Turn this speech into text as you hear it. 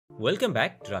Welcome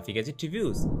back to Rafi Gadget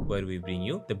Reviews, where we bring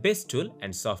you the best tool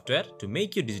and software to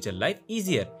make your digital life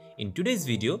easier. In today's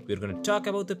video, we're going to talk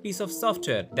about a piece of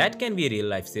software that can be a real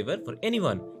lifesaver for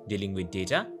anyone dealing with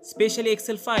data, especially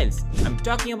Excel files. I'm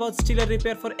talking about Stellar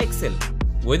Repair for Excel.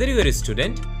 Whether you are a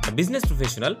student, a business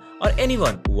professional, or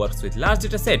anyone who works with large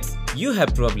data sets, you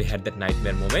have probably had that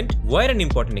nightmare moment where an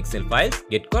important Excel files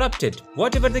get corrupted.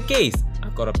 Whatever the case,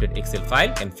 a corrupted Excel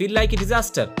file can feel like a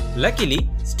disaster. Luckily,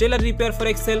 Stellar Repair for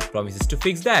Excel promises to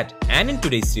fix that. And in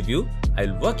today's review,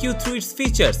 I'll walk you through its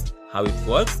features, how it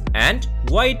works, and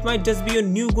why it might just be your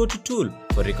new go-to tool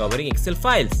for recovering Excel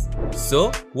files.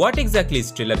 So, what exactly is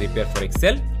Stellar Repair for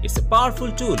Excel? It's a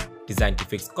powerful tool designed to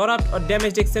fix corrupt or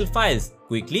damaged Excel files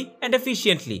quickly and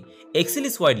efficiently. Excel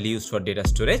is widely used for data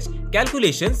storage,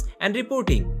 calculations, and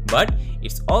reporting, but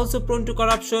it's also prone to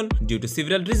corruption due to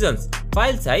several reasons: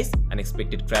 file size,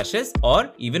 unexpected crashes,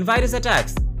 or even virus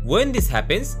attacks. When this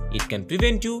happens, it can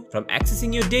prevent you from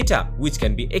accessing your data, which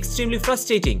can be extremely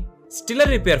frustrating. Stellar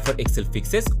Repair for Excel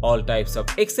fixes all types of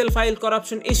Excel file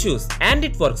corruption issues, and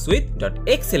it works with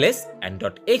 .xls and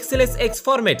 .xlsx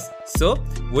formats. So,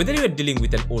 whether you are dealing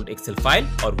with an old Excel file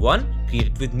or one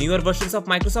created with newer versions of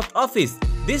Microsoft Office,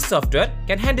 this software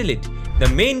can handle it. The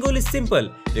main goal is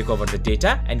simple: recover the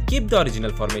data and keep the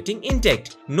original formatting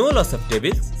intact. No loss of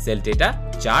tables, cell data,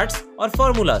 charts, or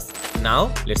formulas.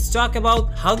 Now, let's talk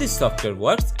about how this software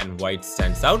works and why it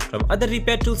stands out from other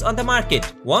repair tools on the market.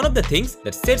 One of the things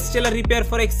that sets Stellar Repair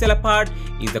for Excel apart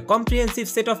is the comprehensive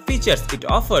set of features it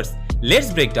offers.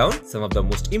 Let's break down some of the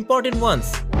most important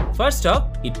ones. First off,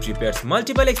 it repairs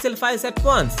multiple Excel files at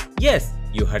once. Yes,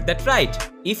 you heard that right.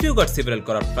 If you got several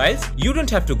corrupt files, you don't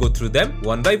have to go through them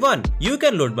one by one. You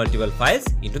can load multiple files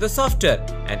into the software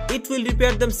and it will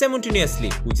repair them simultaneously,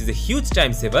 which is a huge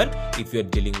time saver if you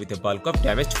are dealing with a bulk of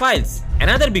damaged files.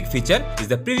 Another big feature is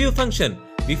the preview function.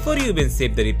 Before you even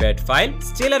save the repaired file,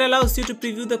 Stellar allows you to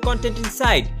preview the content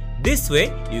inside. This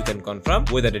way, you can confirm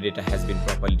whether the data has been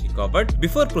properly recovered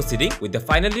before proceeding with the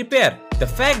final repair. The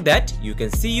fact that you can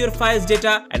see your file's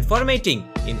data and formatting,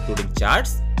 including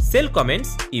charts, cell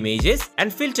comments, images,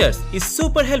 and filters, is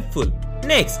super helpful.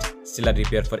 Next, Stellar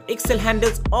Repair for Excel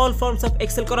handles all forms of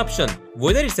Excel corruption,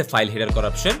 whether it's a file header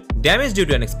corruption, damage due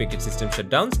to unexpected system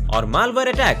shutdowns, or malware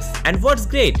attacks. And what's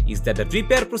great is that the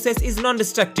repair process is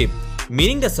non-destructive,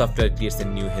 meaning the software creates a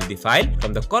new healthy file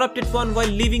from the corrupted one while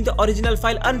leaving the original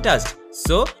file untouched.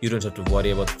 So, you don't have to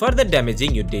worry about further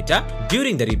damaging your data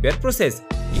during the repair process.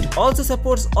 It also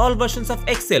supports all versions of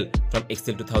Excel, from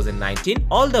Excel 2019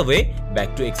 all the way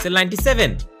back to Excel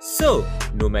 97. So,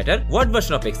 no matter what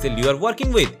version of Excel you are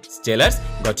working with, Stellar's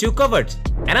got you covered.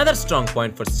 Another strong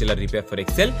point for Stellar Repair for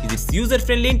Excel is its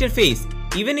user-friendly interface.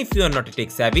 Even if you are not a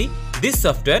tech-savvy, this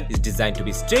software is designed to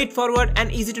be straightforward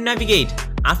and easy to navigate.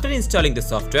 After installing the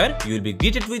software, you will be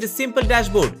greeted with a simple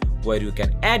dashboard where you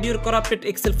can add your corrupted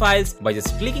Excel files by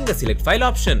just clicking the Select File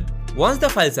option. Once the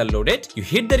files are loaded, you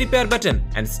hit the repair button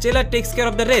and Stellar takes care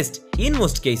of the rest. In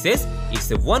most cases,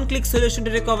 it's a one-click solution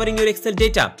to recovering your Excel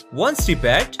data. Once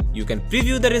repaired, you can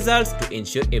preview the results to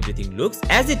ensure everything looks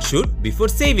as it should before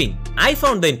saving. I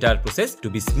found the entire process to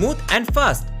be smooth and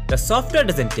fast. The software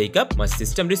doesn't take up much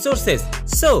system resources.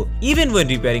 So, even when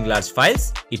repairing large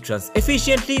files, it runs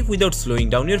efficiently without slowing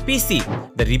down your PC.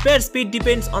 The repair speed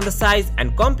depends on the size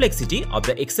and complexity of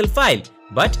the Excel file.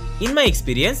 But in my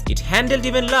experience, it handled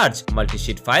even large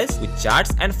multi-sheet files with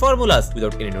charts and formulas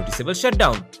without any noticeable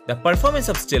shutdown. The performance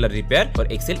of Stellar Repair for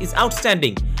Excel is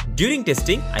outstanding. During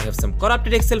testing, I have some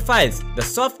corrupted Excel files. The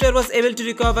software was able to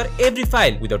recover every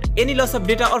file without any loss of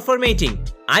data or formatting.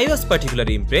 I was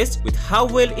particularly impressed with how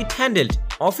well it handled.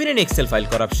 Often in Excel file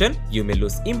corruption, you may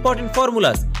lose important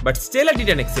formulas, but Stellar did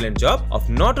an excellent job of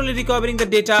not only recovering the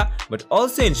data, but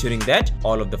also ensuring that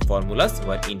all of the formulas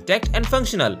were intact and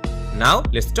functional. Now,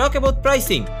 let's talk about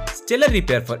pricing. Stellar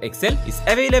Repair for Excel is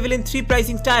available in 3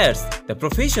 pricing tiers: the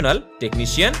Professional,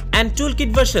 Technician, and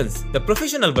Toolkit versions. The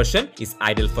Professional version is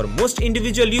ideal for most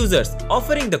individual users,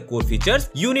 offering the core features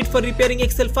you need for repairing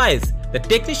Excel files. The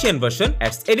Technician version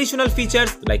adds additional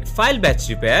features like file batch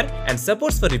repair and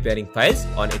supports for repairing files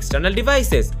on external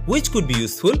devices, which could be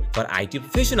useful for IT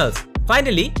professionals.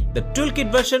 Finally, the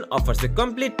Toolkit version offers a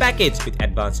complete package with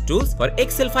advanced tools for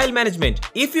Excel file management.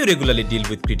 If you regularly deal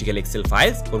with critical Excel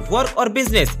files for work or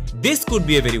business, this could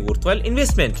be a very worthwhile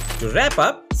investment. To wrap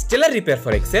up, Stellar Repair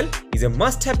for Excel is a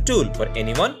must-have tool for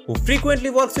anyone who frequently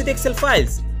works with Excel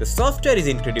files. The software is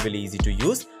incredibly easy to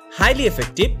use, highly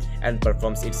effective, and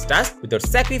performs its task without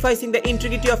sacrificing the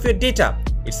integrity of your data.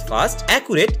 It's fast,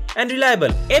 accurate, and reliable.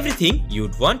 Everything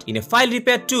you'd want in a file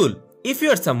repair tool. if you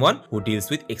are someone who deals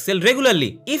with Excel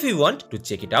regularly. If you want to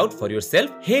check it out for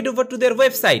yourself, head over to their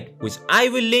website, which I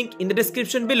will link in the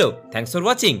description below. Thanks for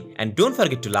watching, and don't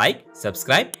forget to like,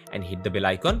 subscribe and hit the bell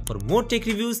icon for more tech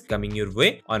reviews coming your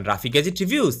way on Rafi Gadget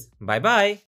Reviews. Bye bye.